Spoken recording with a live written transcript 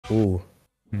Ooh.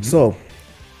 So,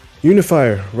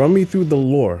 Unifier, run me through the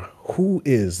lore. Who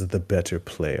is the better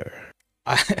player?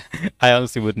 I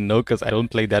honestly wouldn't know because I don't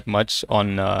play that much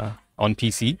on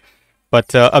PC.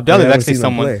 But Abdel is actually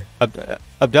someone.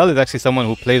 Abdel is actually someone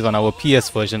who plays on our PS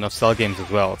version of Cell games as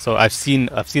well. So I've seen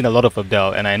a lot of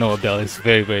Abdel, and I know Abdel is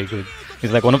very, very good.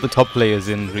 He's like one of the top players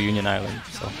in Reunion Island.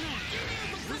 So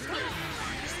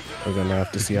we're gonna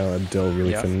have to see how Abdel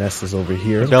really finesses over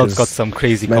here. Abdel's got some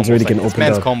crazy combos. Really this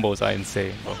man's combos are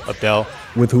insane. Abdel.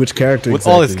 With which character? With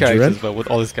all his characters, but with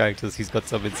all his characters, he's got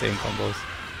some insane combos.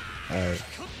 Alright.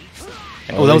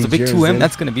 Oh, that was a big 2M.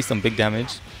 That's gonna be some big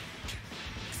damage.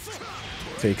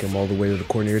 Take him all the way to the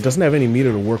corner here. Doesn't have any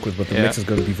meter to work with, but the mix is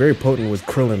going to be very potent with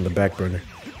Krillin in the back burner.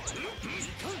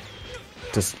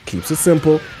 Just keeps it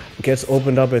simple. Gets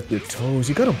opened up at the toes.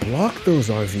 You gotta block those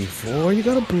RV4. You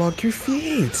gotta block your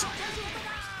feet.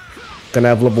 Gonna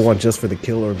have level 1 just for the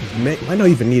kill, or might not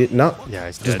even need it. No,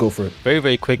 just go for it. Very,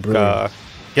 very quick.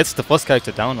 Gets the first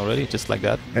character down already, just like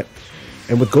that.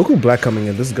 And with Goku Black coming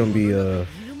in, this is gonna be a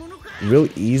real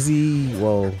easy.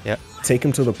 Well, take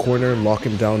him to the corner, lock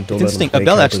him down. Don't it's interesting.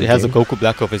 Abdel actually has a Goku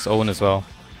Black of his own as well.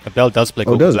 Abdel does play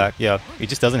Goku Black. Yeah, he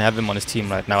just doesn't have him on his team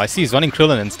right now. I see he's running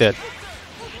Krillin instead.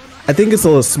 I think it's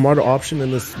a smarter option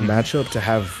in this matchup to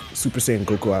have Super Saiyan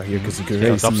Goku out here because you can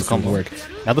really see some work.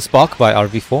 Now the spark by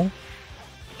RV4.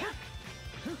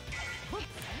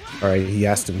 Alright, he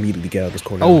has to immediately get out of this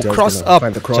corner. Oh, cross up,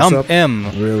 jump M.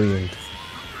 Brilliant.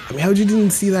 I mean, how you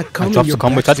didn't see that coming? Drops the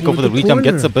combo, tried to go for the rejump,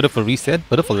 gets a bit of a reset,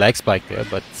 bit of a lag spike there,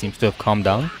 but seems to have calmed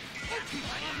down.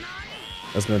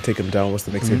 That's going to take him down. What's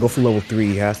the next here? Go for level 3.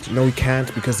 He has to. No, he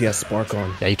can't because he has Spark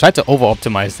on. Yeah, he tried to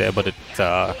over-optimize there, but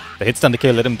the hit-stun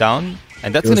decay let him down.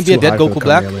 And that's going to be a dead Goku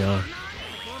Black.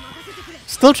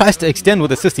 Still tries to extend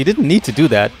with assist. He didn't need to do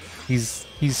that. He's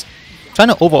trying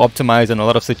to over-optimize in a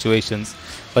lot of situations.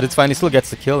 But it's fine. He still gets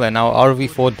the kill. And now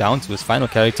RV4 down to his final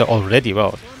character already.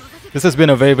 Wow. This has been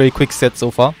a very, very quick set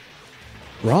so far.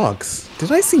 Rocks?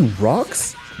 Did I see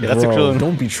rocks? Yeah, that's a Krillin.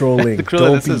 Don't be trolling.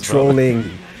 Don't be trolling.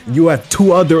 You have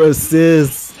 2 other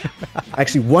assists.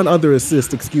 Actually, 1 other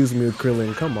assist, excuse me, with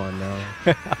Krillin. Come on now.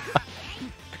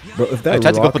 Bro, if that I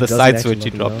tried to go for the side switch,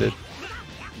 he dropped it.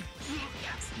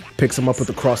 Picks him up with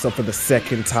the cross up for the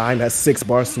second time. Has 6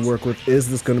 bars to work with.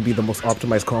 Is this going to be the most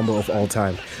optimized combo of all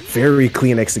time? Very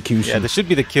clean execution. Yeah, this should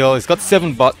be the kill. He's got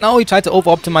 7 bars. No, he tried to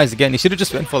over-optimize again. He should have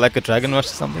just went for like a Dragon Rush or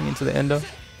something into the ender.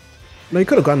 No, he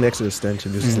could have gotten the extra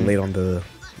extension. Just late on the...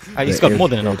 he's got more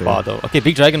than enough bar though. Okay,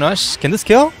 big Dragon Rush. Can this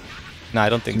kill? Nah, I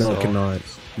don't think so. No, it cannot.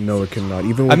 No, it cannot.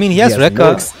 Even I mean, he has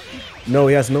Rekka. No,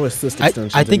 he has no assist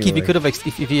extensions. I think if he could have, if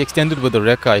he extended with the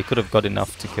Rekka, he could have got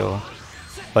enough to kill.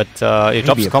 But he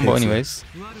drops the combo anyways.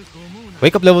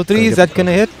 Wake up level 3. Is that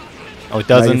gonna hit? Oh, it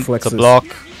doesn't. It's a block.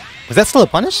 Was that still a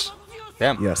punish?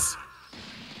 Damn. Yes.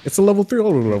 It's a level 3.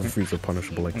 All of the level 3s are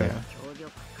punishable like that.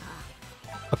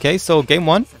 Okay, so game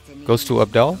 1 goes to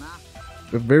Abdel.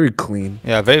 Very clean.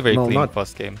 Yeah, very, very clean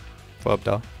first game for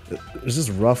Abdel. It's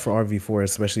just rough for RV4,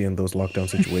 especially in those lockdown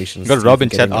situations. Got Rob in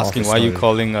chat asking why you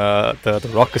calling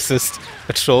the rock assist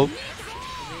a troll.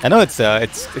 I know it's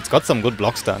got some good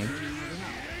block stun.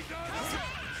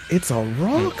 It's a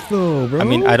rock though, bro. I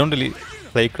mean, I don't really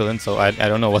play Krillin, so I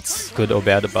don't know what's good or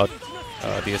bad about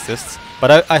the assists.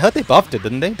 But I heard they buffed it,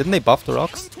 didn't they? Didn't they buff the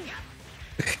rocks?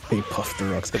 They buffed the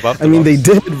rocks. They buffed the rocks. They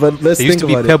did, but let's think about it. They used to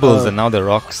be pebbles and now they're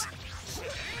rocks.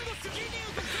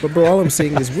 But bro, all I'm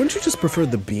saying is, wouldn't you just prefer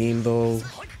the beam though?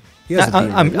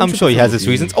 I'm sure he has his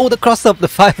reasons. Oh, the cross up, the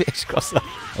 5H cross up.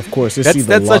 Of course, that's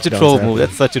such a troll move.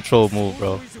 That's such a troll move,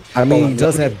 bro. I mean, he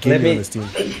does have Gimme on his team.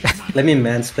 Let me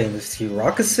mansplain this to you.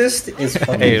 Rock assist is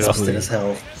fucking busted as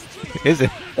hell. Is it?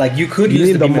 Like, you could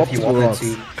use the beam if you wanted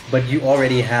to, but you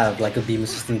already have like a beam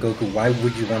assist in Goku. Why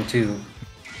would you want to?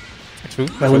 True.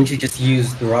 Why wouldn't you just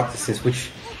use the rock assist? Which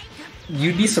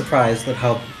you'd be surprised at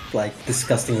how like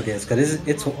disgusting it is, because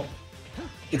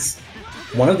it's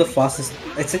one of the fastest.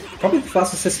 It's probably the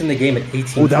fastest assist in the game at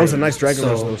 18. Oh, that was a nice Dragon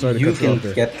Rush though. So you can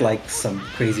get like some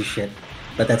crazy shit,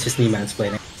 but that's just me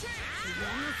mansplaining.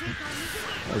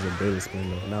 That was a Bailey spin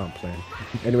though. Now I'm playing.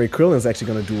 Anyway, Krillin's actually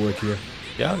gonna do work here.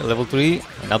 Yeah, level 3.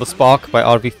 Another spark by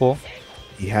RV4.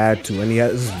 He had to, and he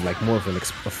has, this is like more of an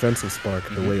offensive spark.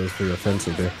 The way it was very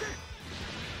offensive there.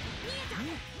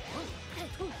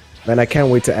 Man, I can't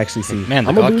wait to actually see. Man,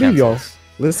 I'm gonna believe y'all.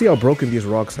 Let's see how broken these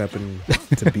rocks happen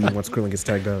to be once Krillin gets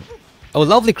tagged out. Oh,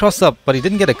 lovely cross up, but he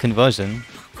didn't get a conversion.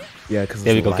 Yeah, because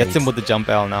there we go. Gets him with the jump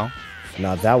L now.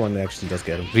 Nah, that one actually does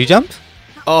get him. Rejump?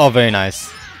 Oh, very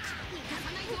nice.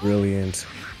 Brilliant.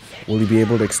 Will he be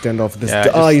able to extend off this?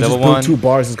 Yeah, he just built 2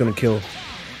 bars. Is gonna kill.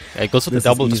 Yeah, it goes for the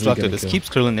double destructor. This keeps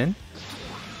Krillin in.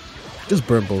 Just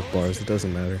burn both bars. It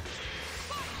doesn't matter.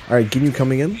 All right, Ginyu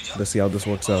coming in. Let's see how this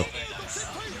works out.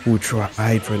 Ooh,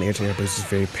 tried for an air to air, but he's just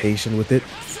very patient with it.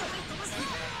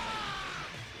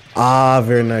 Ah,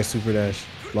 very nice super dash.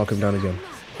 Lock him down again.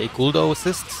 Hey, cooldown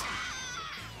assists.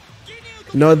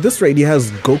 No, at this rate, he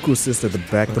has Goku assist at the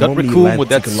back. Got Raccoon with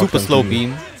that super slow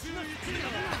beam.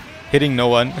 Hitting no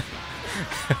one.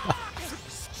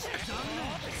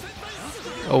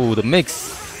 Oh, the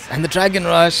mix. And the Dragon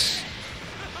Rush.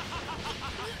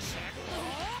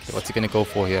 Okay, what's he gonna go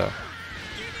for here?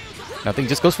 Nothing,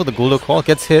 just goes for the Guldo call,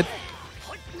 gets hit.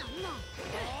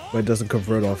 But it doesn't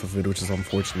convert off of it, which is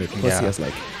unfortunate. Plus he has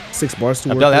like 6 bars to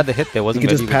work Abdel with. had the hit there, wasn't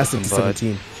ready. He could just pass it to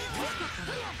 17.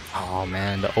 Oh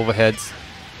man, the overheads.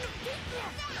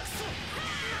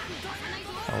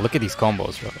 Oh, look at these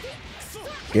combos, bro.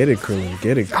 Get it, Krillin.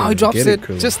 Get it, Krillin. Oh, he drops it.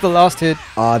 Just the last hit.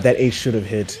 That 8 should have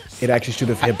hit. It actually should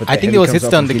have hit, but I think there was hit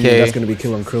stun decay. That's going to be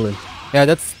killing Krillin. Yeah,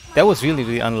 that was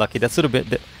really unlucky. That should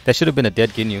have been a dead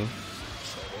Ginyu.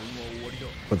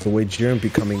 But the way Jiren be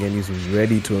coming in, he's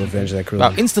ready to avenge that Krillin.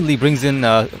 Wow, instantly brings in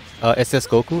SS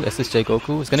Goku, SSJ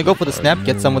Goku. He's gonna go for the snap,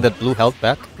 get some of that blue health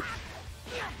back.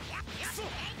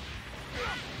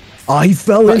 Oh, he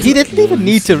fell into He didn't even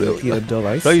need to.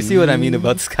 Bro, you see what I mean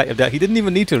about this guy? He didn't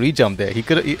even need to rejump there.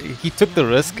 He took the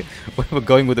risk of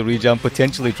going with a rejump,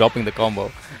 potentially dropping the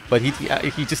combo. But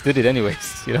he just did it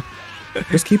anyways, you know.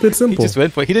 Just keep it simple. He just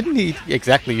went for it. He didn't need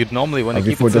exactly. You'd normally want to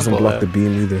keep it simple. RV4 doesn't block the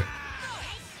beam either.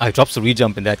 He drops a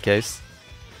rejump in that case.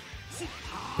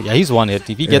 But yeah, he's one hit.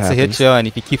 If he gets a hit here and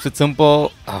if he keeps it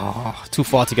simple, too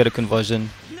far to get a conversion.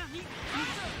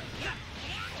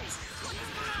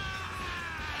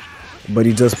 But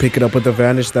he does pick it up with the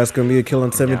vanish. That's going to be a kill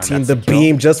on 17. Yeah, the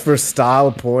beam just for style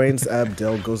points.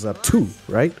 Abdel goes up 2,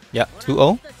 right? Yeah,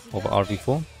 2-0 over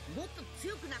RV4.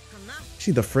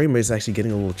 See, the frame rate is actually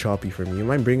getting a little choppy for me. You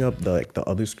mind bringing up the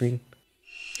other screen?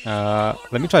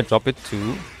 Let me try drop it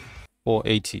to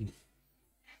 480.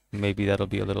 Maybe that'll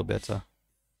be a little better.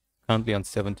 Currently on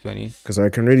 720. Because I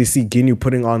can already see Ginyu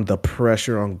putting on the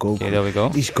pressure on Goku. Okay, there we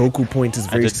go. Each Goku point is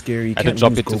very scary. I did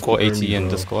drop it to 480 in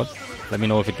Discord. Let me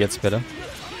know if it gets better.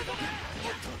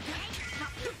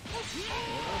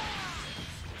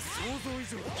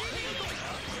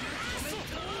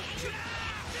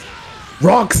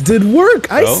 Rocks did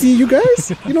work. I see you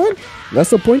guys. You know what?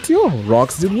 That's a point to y'all.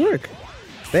 Rocks did work.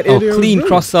 That clean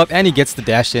cross up, and he gets the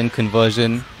dash in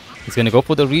conversion. He's gonna go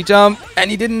for the rejump, and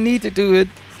he didn't need to do it.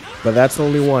 But that's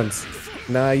only once.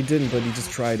 Nah, he didn't, but he just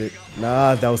tried it.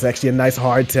 Nah, that was actually a nice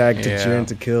hard tag to Jiren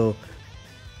to kill.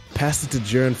 Pass it to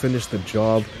Jiren, finish the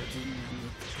job.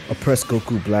 Oppress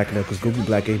Goku Black now, because Goku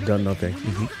Black ain't done nothing.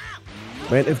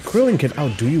 Man, if Krillin can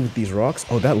outdo you with these rocks,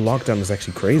 that lockdown is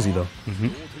actually crazy though.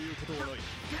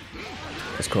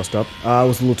 It's crossed up. I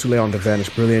was a little too late on the vanish.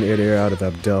 Brilliant air-to-air out of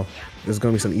Abdel. There's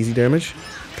gonna be some easy damage.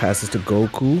 Passes to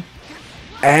Goku.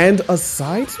 And a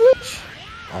side switch?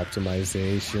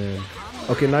 Optimization.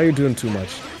 Okay, now you're doing too much.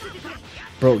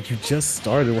 Bro, you just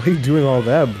started. Why are you doing all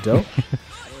that, Abdel?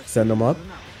 Send him up.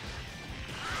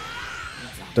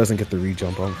 Doesn't get the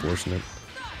rejump, unfortunate.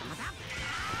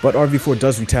 But RV4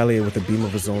 does retaliate with a beam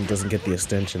of his own. Doesn't get the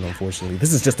extension, unfortunately.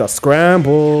 This is just a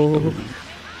scramble.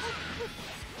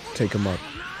 Take him up.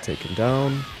 Take him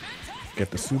down. Get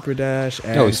the super dash.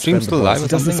 And his stream's still live or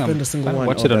doesn't something? spend a single one.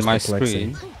 Watch it on my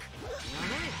screen.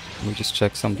 Let me just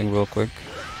check something real quick.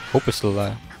 Hope it's still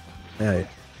live. Yeah.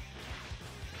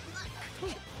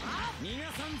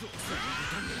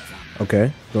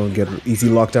 Okay, go and get easy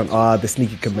lockdown. The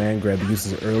sneaky command grab he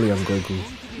uses early on Goku.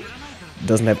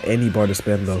 Doesn't have any bar to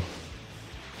spend though.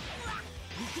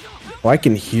 Oh, I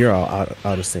can hear out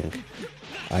of sync.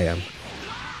 I am.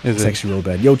 It's actually real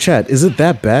bad. Yo, chat, is it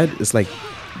that bad? It's like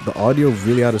the audio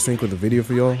really out of sync with the video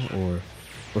for y'all, or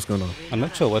what's going on? I'm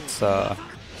not sure what's. Sorry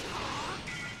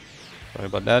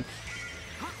about that.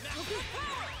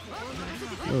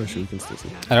 Oh, sure, we can still see.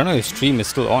 I don't know if stream is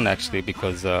still on actually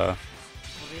because I'm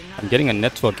getting a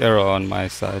network error on my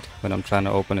side when I'm trying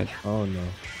to open it. Oh no.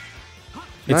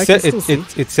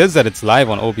 It says that it's live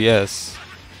on OBS.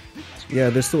 Yeah,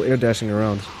 they're still air dashing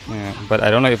around. Yeah, but I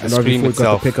don't know if the stream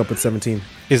itself. Got the pick up at 17.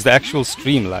 Is the actual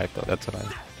stream live though? That's what I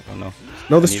don't know.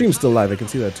 No, the stream's still live. I can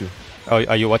see that too. Oh,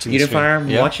 are you watching the stream? I'm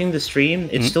watching the stream.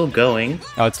 It's still going.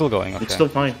 Oh, it's still going. Okay. It's still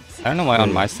fine. I don't know why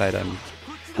on my side I'm.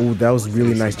 Oh, that was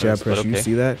really nice jab pressure. You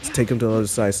see that? Take him to the other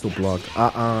side, still blocked.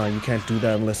 You can't do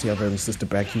that unless you have an assist to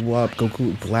back you up.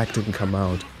 Goku Black didn't come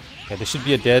out. Yeah, there should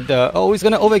be a dead. He's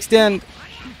gonna overextend.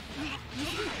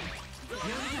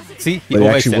 See, he but it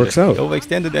actually works out. He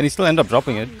overextended and he still ended up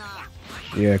dropping it.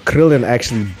 Yeah, Krillin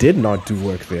actually did not do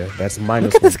work there. That's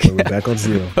minus one. So we're back on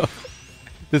 0.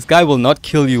 This guy will not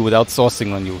kill you without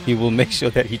saucing on you. He will make sure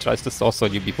that he tries to sauce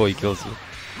on you before he kills you.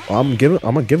 I'm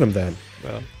gonna give him that.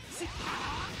 Well,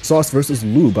 Sauce versus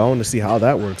lube. I want to see how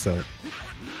that works out.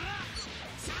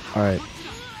 All right.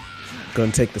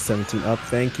 Gonna take the 17 up.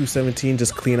 Thank you, 17.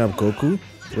 Just clean up Goku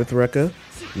with Rekka.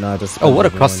 Nah, just. oh, what a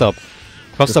cross up.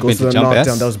 Cross up into jump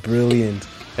S. That was brilliant.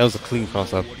 That was a clean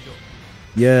cross up.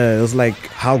 Yeah, it was like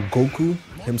how Goku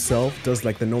himself does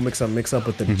like the no mix up,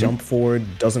 but the jump forward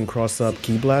doesn't cross up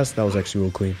key blast. That was actually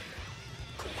real clean.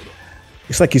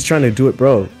 It's like he's trying to do it,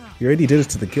 bro. You already did it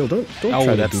to the kill. Don't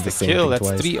try to do the same thing twice.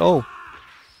 That's 3-0.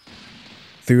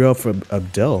 3-0 for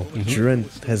Abdel.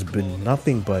 Jiren has been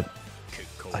nothing but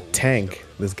a tank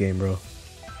this game, bro.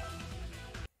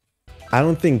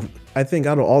 I think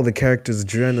out of all the characters,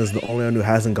 Jiren is the only one who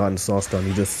hasn't gotten sauced on.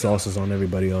 He just sauces on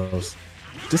everybody else.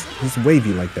 He's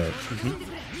wavy like that.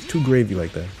 Too gravy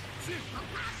like that.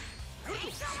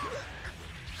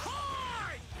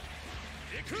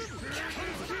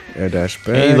 Air dash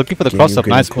back. Hey, looking for the cross up.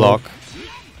 Nice block.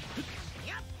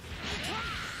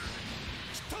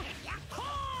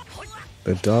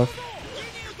 The dog.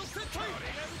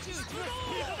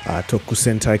 Toku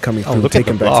Sentai coming through,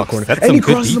 taking back to the corner. And he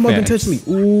crosses him up intentionally.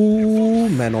 Ooh,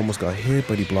 man almost got hit,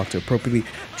 but he blocked it appropriately.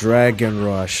 Dragon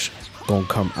Rush gonna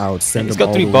come out. Send him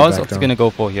all the way back down. He's got 3 bars. What's he gonna go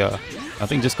for here? I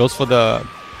think just goes for the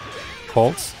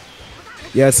pulse.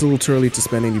 Yeah, it's a little too early to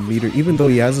spend any meter. Even though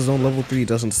he has his own level 3, he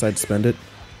doesn't decide to spend it.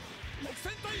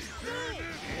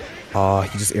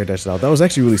 He just air dashed out. That was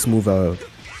actually really smooth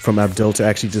from Abdel to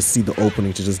actually just see the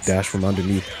opening to just dash from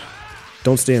underneath.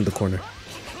 Don't stay in the corner.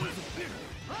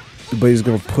 But he's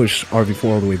going to push RV4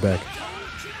 all the way back.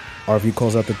 RV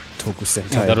calls out the Toku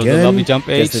Sentai that was again. a lovely jump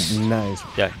H. Nice.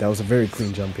 Yeah. That was a very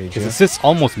clean jump H. His assist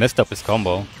almost messed up his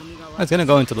combo. It's going to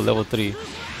go into the level 3.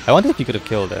 I wonder if he could have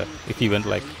killed that. If he went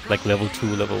like level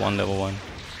 2, level 1, level 1.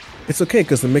 It's okay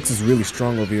because the mix is really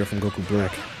strong over here from Goku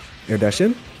Black. Air dash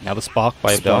in. Now the spark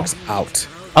by Abdel. Spark's out.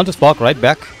 Counter spark right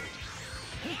back.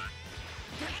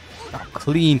 Oh,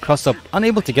 clean cross up.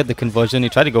 Unable to get the conversion. He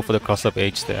tried to go for the cross up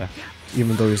H there.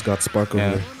 Even though he's got spark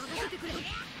over there.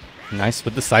 Nice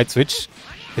with the side switch.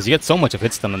 Because you get so much of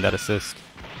hit stun on that assist.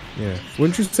 Yeah.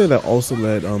 Wouldn't you say that also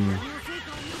that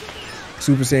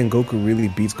Super Saiyan Goku really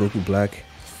beats Goku Black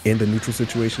in the neutral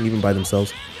situation, even by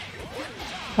themselves?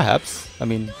 Perhaps. I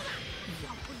mean,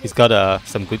 he's got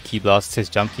some good key blasts. His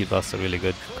jump key blasts are really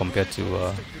good compared to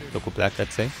Goku Black,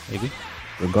 let's say, maybe.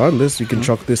 Regardless, you can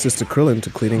chalk the assist to Krillin to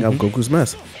cleaning up Goku's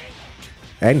mess.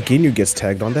 And Ginyu gets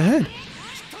tagged on the head.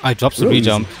 I drops the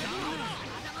re-jump.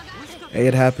 Hey,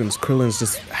 it happens. Krillin's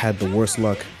just had the worst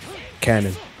luck.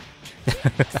 Cannon.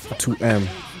 2M.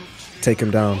 Take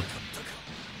him down.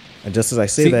 And just as I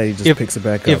say that, he just picks it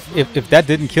back up. If that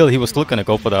didn't kill, he was still gonna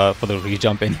go for the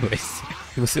re-jump anyways.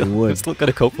 he was still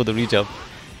gonna go for the re-jump.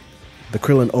 The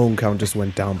Krillin own count just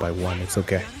went down by 1. It's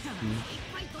okay.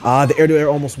 The air-to-air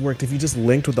almost worked. If he just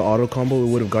linked with the auto combo, it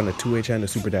would have gone a 2H and a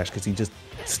super dash because he just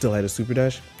still had a super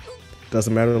dash.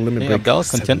 Doesn't matter the limit break. Abdel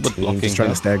content with blocking. Just trying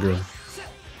to stagger him.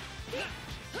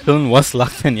 Krillin was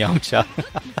locked in Yamcha.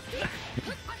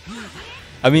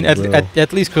 I mean, at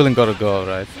least Krillin got a go,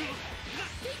 right?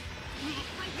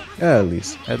 Yeah, at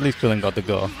least. At least Krillin got the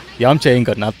go. Yamcha ain't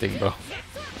got nothing, bro.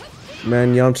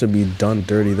 Man, Yamcha be done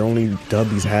dirty. The only dub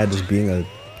he's had is being a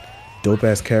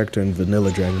dope-ass character in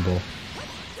vanilla Dragon Ball.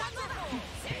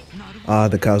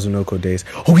 The Kazunoko days.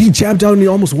 Oh, he jabbed out and he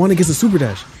almost won against a super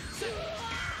dash.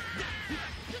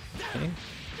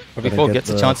 RV4 gets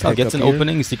a chance now, gets an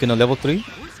opening. Is he gonna level 3?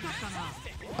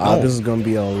 This is gonna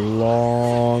be a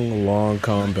long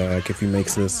comeback if he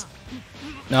makes this.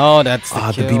 No, that's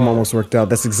the beam almost worked out.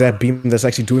 That's the exact beam that's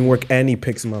actually doing work, and he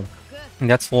picks him up. And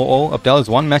that's 4-0. Abdel is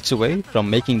 1 match away from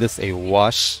making this a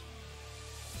wash.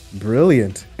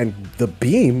 Brilliant. And the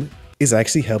beam is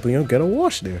actually helping him get a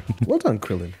wash there. Well done,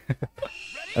 Krillin.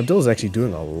 Abdel is actually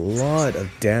doing a lot of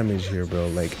damage here, bro.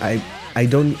 Like, I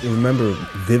don't remember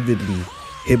vividly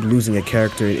him losing a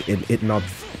character and it not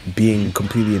being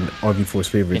completely in RV4's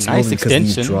favor. It's a nice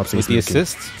extension with the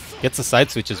assist. Gets a side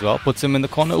switch as well. Puts him in the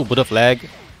corner. Ooh, bit of lag.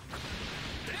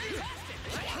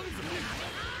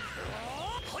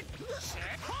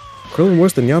 Krillin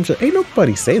worse than Yamcha. Ain't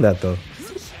nobody say that, though.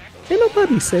 Ain't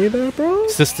nobody say that, bro.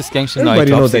 Assist extension.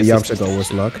 Everybody knows that Yamcha got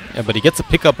worse luck. Yeah, but he gets a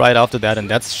pickup right after that, and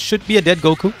that should be a dead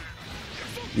Goku.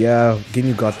 Yeah,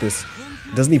 Ginyu got this.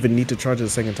 Doesn't even need to charge it a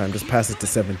second time. Just pass it to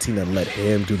 17 and let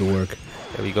him do the work.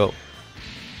 There we go.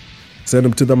 Send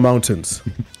him to the mountains.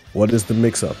 What is the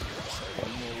mix-up?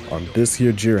 On this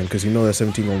here Jiren, because you know that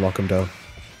 17 will lock him down.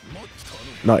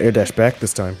 Not air dash back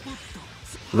this time.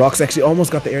 Rox actually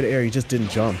almost got the air to air. He just didn't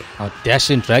jump. Dash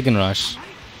in Dragon Rush.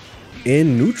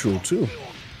 In neutral, too.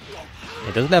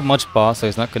 He doesn't have much bar, so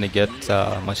he's not going to get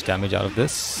much damage out of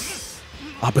this.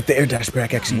 Ah, but the air dash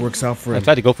back actually works out for him. I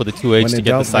tried to go for the 2H to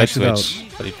get the side switch,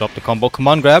 but he dropped the combo.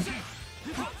 Command grab.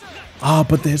 Ah,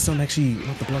 but the hit stun actually,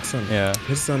 not the block stun. Yeah.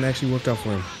 Hit stun actually worked out for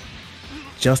him.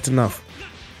 Just enough.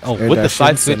 Oh, air with the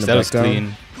side switch, that was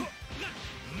clean.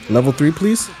 Level 3,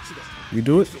 please. You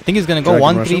do it. I think he's going to go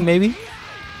 1-3 maybe.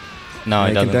 No,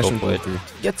 he doesn't go for it.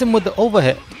 Gets him with the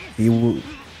overhead. He will.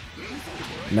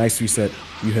 Nice reset.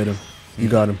 You hit him. You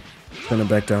got him. Send him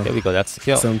back down. There we go. That's the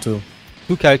kill. 7-2.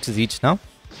 2 characters each now.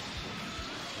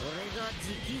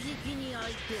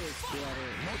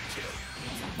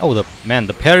 Oh,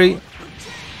 the parry.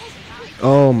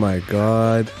 Oh my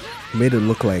god. Made it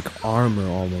look like armor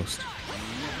almost.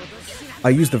 I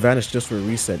used the vanish just for a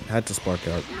reset. Had to spark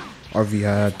out. RV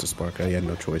had to spark out. He had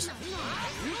no choice.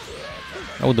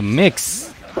 Oh, the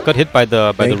mix. Got hit by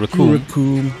the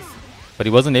Raccoon. But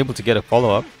he wasn't able to get a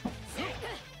follow-up.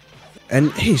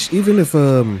 And hey, even if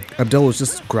Abdel was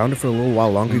just grounded for a little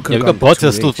while longer, he could have got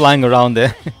Potter still flying around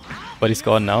there. But he's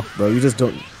gone now. Bro, you just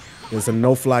don't. It's a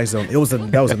no-fly zone. That was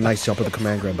a nice jump of the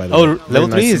command grab, by the way. Oh, level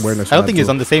 3 is... I don't think he's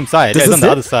on the same side. Yeah, he's on the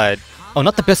other side. Oh,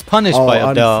 not the best punish by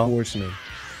Abdel. Unfortunate.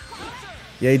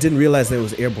 Yeah, he didn't realize that it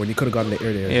was airborne. He could have gotten the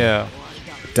air there. Yeah.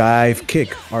 Dive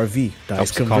kick, RV.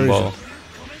 Dive conversion. Combo.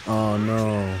 Oh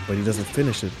no, but he doesn't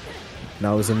finish it.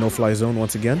 Now he's in no-fly zone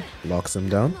once again. Locks him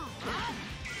down.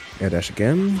 Air dash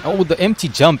again. Oh, the empty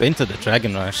jump into the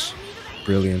Dragon Rush.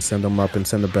 Brilliant. Send him up and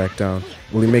send him back down.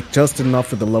 Will he make just enough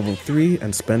for the level 3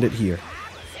 and spend it here?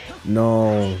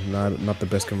 No, not the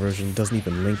best conversion. Doesn't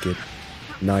even link it.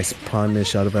 Nice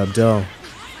punish out of Abdel.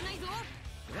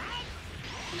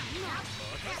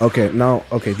 Okay, now,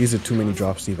 these are too many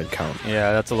drops to even count.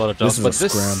 Yeah, that's a lot of drops. This is a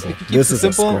scramble. This is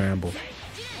a scramble.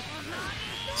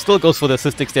 Still goes for the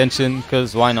assist extension,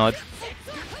 because why not?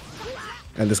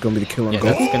 And this is going to be the kill on Goku.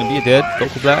 That's going to be a dead.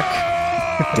 Goku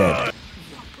Black. Dead.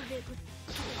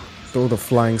 Throw the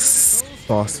flying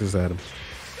saucers at him.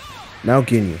 Now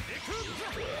Ginyu.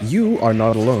 You are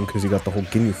not alone because you got the whole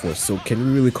Ginyu force. So can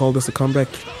we really call this a comeback?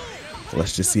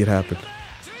 Let's just see it happen.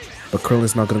 But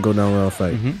Krillin's not going to go down without a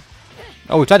fight.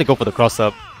 Oh, we tried to go for the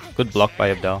cross-up. Good block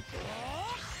by Abdel.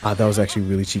 Ah, that was actually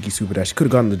really cheeky super dash. Could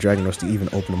have gotten the Dragon Rush to even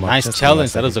open him up. Nice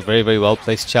challenge. That was a very, very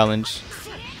well-placed challenge.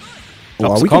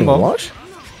 Oh, are we going to watch?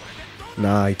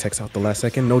 Nah, he takes out the last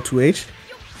second. No 2H.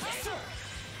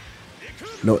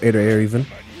 No air to air even.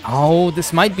 Oh,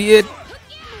 this might be it.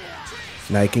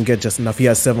 Nah, he can get just enough. He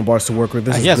has 7 bars to work with.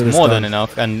 This he has more than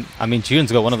enough. And I mean,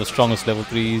 Jiren's got one of the strongest level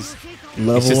 3s.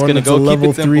 Level He's just 1 gonna go keep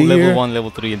it simple. Level Level 1, level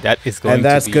 3, and that is going to be... And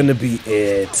that's going to be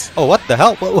it. Oh, what the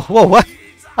hell? Whoa, what?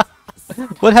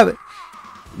 What happened?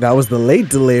 That was the late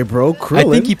delay, bro. Krillin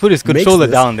I think he put his controller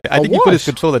down there. I think he put his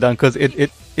controller down because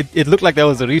it looked like that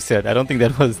was a reset. I don't think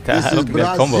that was that. I don't think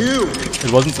that combo.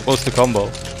 It wasn't supposed to combo.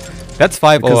 That's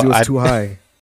 5-0. Because it was too high.